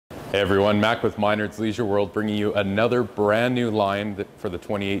Hey everyone, Mac with Minard's Leisure World, bringing you another brand new line for the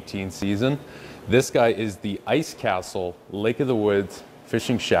 2018 season. This guy is the Ice Castle Lake of the Woods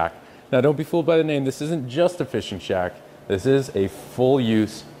Fishing Shack. Now don't be fooled by the name, this isn't just a fishing shack. This is a full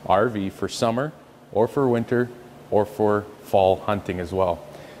use RV for summer or for winter or for fall hunting as well.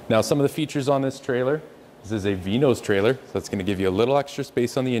 Now some of the features on this trailer, this is a V-nose trailer, so that's going to give you a little extra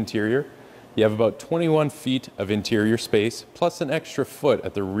space on the interior. You have about 21 feet of interior space, plus an extra foot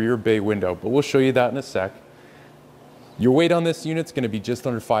at the rear bay window, but we'll show you that in a sec. Your weight on this unit is going to be just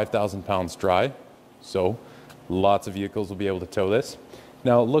under 5,000 pounds dry, so lots of vehicles will be able to tow this.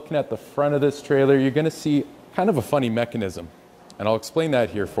 Now, looking at the front of this trailer, you're going to see kind of a funny mechanism, and I'll explain that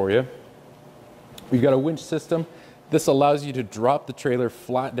here for you. We've got a winch system. This allows you to drop the trailer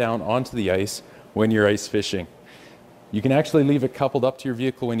flat down onto the ice when you're ice fishing. You can actually leave it coupled up to your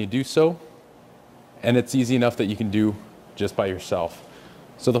vehicle when you do so, and it's easy enough that you can do just by yourself.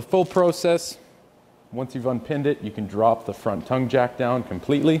 So the full process, once you've unpinned it, you can drop the front tongue jack down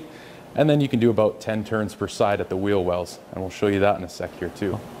completely, and then you can do about 10 turns per side at the wheel wells, and we'll show you that in a sec here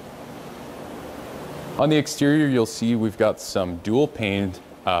too. On the exterior, you'll see we've got some dual paned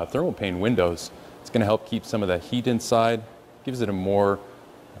thermal pane windows. It's going to help keep some of the heat inside, gives it a more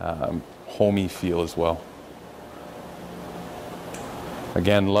homey feel as well.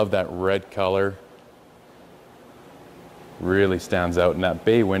 Again, love that red color. Really stands out, and that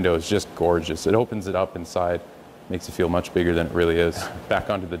bay window is just gorgeous. It opens it up inside, makes it feel much bigger than it really is.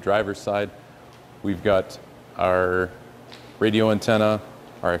 Back onto the driver's side, we've got our radio antenna,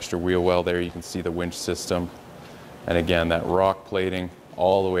 our extra wheel well there. You can see the winch system, and again, that rock plating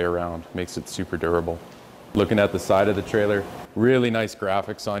all the way around makes it super durable. Looking at the side of the trailer, really nice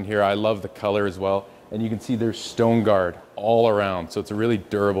graphics on here. I love the color as well, and you can see there's stone guard all around, so it's a really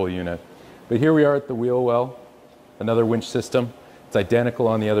durable unit. But here we are at the wheel well. Another winch system. It's identical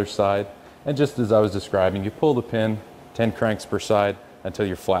on the other side, and just as I was describing, you pull the pin 10 cranks per side until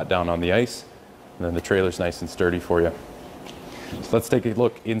you're flat down on the ice, and then the trailer's nice and sturdy for you. So let's take a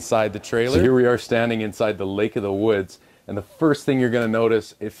look inside the trailer. So here we are standing inside the Lake of the Woods, and the first thing you're going to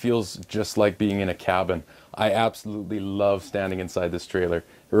notice, it feels just like being in a cabin. I absolutely love standing inside this trailer. It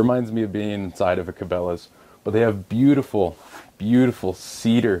reminds me of being inside of a Cabela's, but they have beautiful, beautiful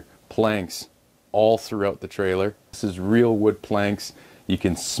cedar planks all throughout the trailer. This is real wood planks. You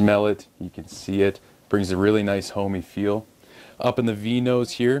can smell it, you can see it. Brings a really nice homey feel. Up in the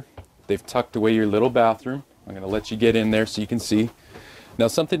V-nose here, they've tucked away your little bathroom. I'm going to let you get in there so you can see. Now,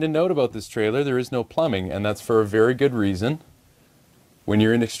 something to note about this trailer, there is no plumbing, and that's for a very good reason. When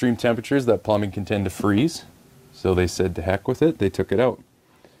you're in extreme temperatures, that plumbing can tend to freeze. So they said to heck with it, they took it out.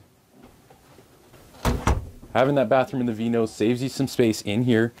 Having that bathroom in the V-nose saves you some space in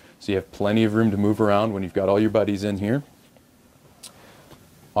here, so you have plenty of room to move around when you've got all your buddies in here.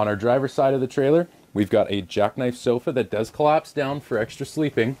 On our driver's side of the trailer, we've got a jackknife sofa that does collapse down for extra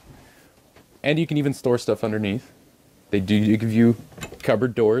sleeping, and you can even store stuff underneath. They do give you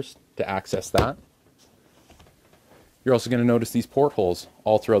cupboard doors to access that. You're also going to notice these portholes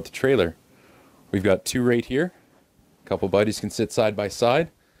all throughout the trailer. We've got two right here. A couple buddies can sit side by side,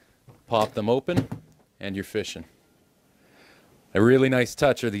 pop them open, and you're fishing. A really nice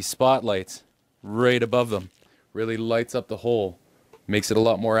touch are these spotlights right above them. Really lights up the hole. Makes it a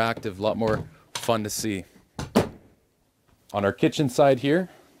lot more active, a lot more fun to see. On our kitchen side here,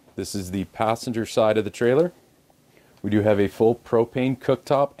 this is the passenger side of the trailer. We do have a full propane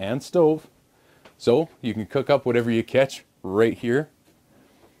cooktop and stove, so you can cook up whatever you catch right here.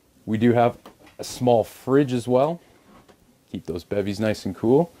 We do have a small fridge as well. Keep those bevies nice and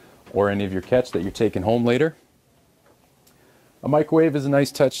cool, or any of your catch that you're taking home later. A microwave is a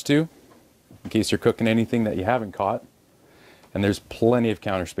nice touch too, in case you're cooking anything that you haven't caught. And there's plenty of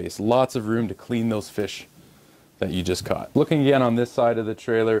counter space, lots of room to clean those fish that you just caught. Looking again on this side of the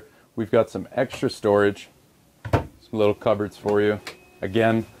trailer, we've got some extra storage, some little cupboards for you.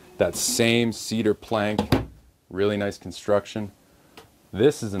 Again, that same cedar plank, really nice construction.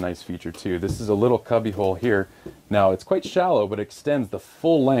 This is a nice feature too. This is a little cubby hole here. Now it's quite shallow, but extends the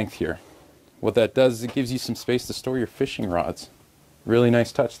full length here. What that does is it gives you some space to store your fishing rods. Really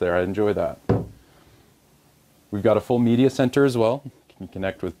nice touch there, I enjoy that. We've got a full media center as well. You can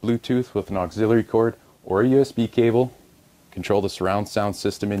connect with Bluetooth with an auxiliary cord or a USB cable. Control the surround sound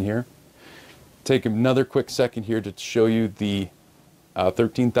system in here. Take another quick second here to show you the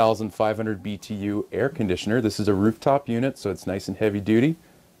 13,500 BTU air conditioner. This is a rooftop unit, so it's nice and heavy duty.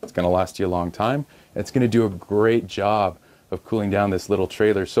 It's going to last you a long time. It's going to do a great job of cooling down this little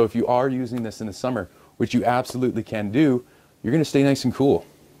trailer. So if you are using this in the summer, which you absolutely can do, you're going to stay nice and cool.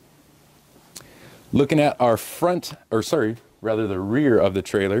 Looking at our rather the rear of the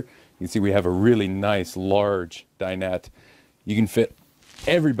trailer, you can see we have a really nice large dinette. You can fit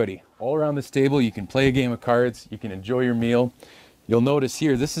everybody all around this table. You can play a game of cards, you can enjoy your meal. You'll notice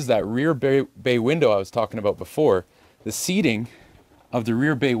here, this is that rear bay window I was talking about before. The seating of the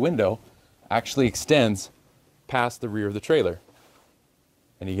rear bay window actually extends past the rear of the trailer,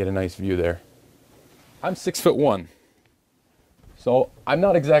 and you get a nice view there. I'm 6'1", so I'm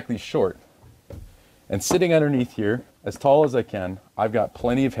not exactly short. And sitting underneath here, as tall as I can, I've got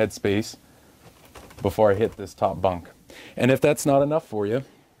plenty of headspace before I hit this top bunk. And if that's not enough for you,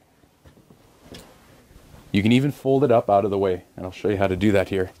 you can even fold it up out of the way. And I'll show you how to do that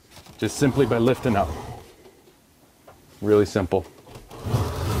here. Just simply by lifting up. Really simple.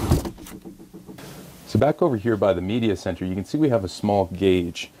 So back over here by the media center, you can see we have a small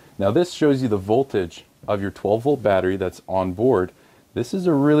gauge. Now this shows you the voltage of your 12-volt battery that's on board. This is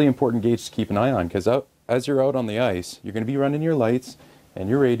a really important gauge to keep an eye on, because as you're out on the ice, you're going to be running your lights and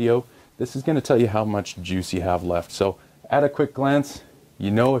your radio. This is going to tell you how much juice you have left. So at a quick glance,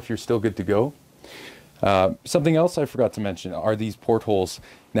 you know if you're still good to go. Something else I forgot to mention are these portholes.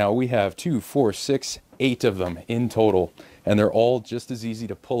 Now we have 2, 4, 6, 8 of them in total, and they're all just as easy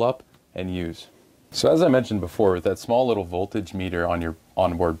to pull up and use. So as I mentioned before, with that small little voltage meter on your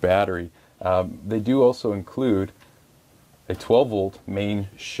onboard battery, they do also include a 12-volt main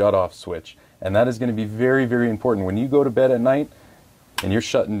shutoff switch. And that is going to be very, very important. When you go to bed at night and you're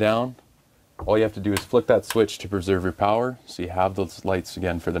shutting down, all you have to do is flick that switch to preserve your power, so you have those lights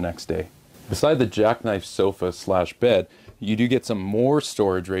again for the next day. Beside the jackknife sofa / bed, you do get some more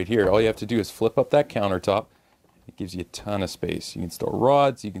storage right here. All you have to do is flip up that countertop. It gives you a ton of space. You can store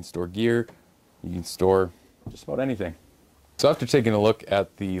rods, you can store gear, you can store just about anything. So after taking a look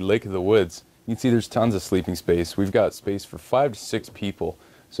at the Lake of the Woods, you can see there's tons of sleeping space. We've got space for 5 to 6 people.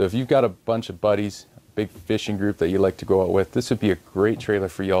 So if you've got a bunch of buddies, a big fishing group that you like to go out with, this would be a great trailer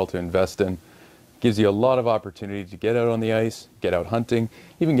for y'all to invest in. Gives you a lot of opportunity to get out on the ice, get out hunting,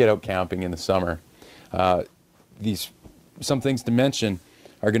 even get out camping in the summer. Some things to mention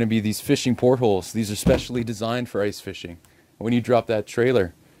are going to be these fishing portholes. These are specially designed for ice fishing. When you drop that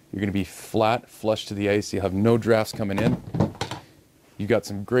trailer, you're going to be flat, flush to the ice. You'll have no drafts coming in. You've got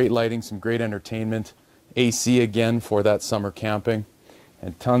some great lighting, some great entertainment, AC again for that summer camping,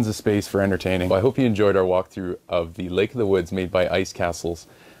 and tons of space for entertaining. Well, I hope you enjoyed our walkthrough of the Lake of the Woods made by Ice Castles.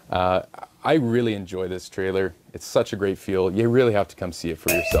 I really enjoy this trailer. It's such a great feel. You really have to come see it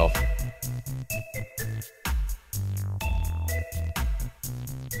for yourself.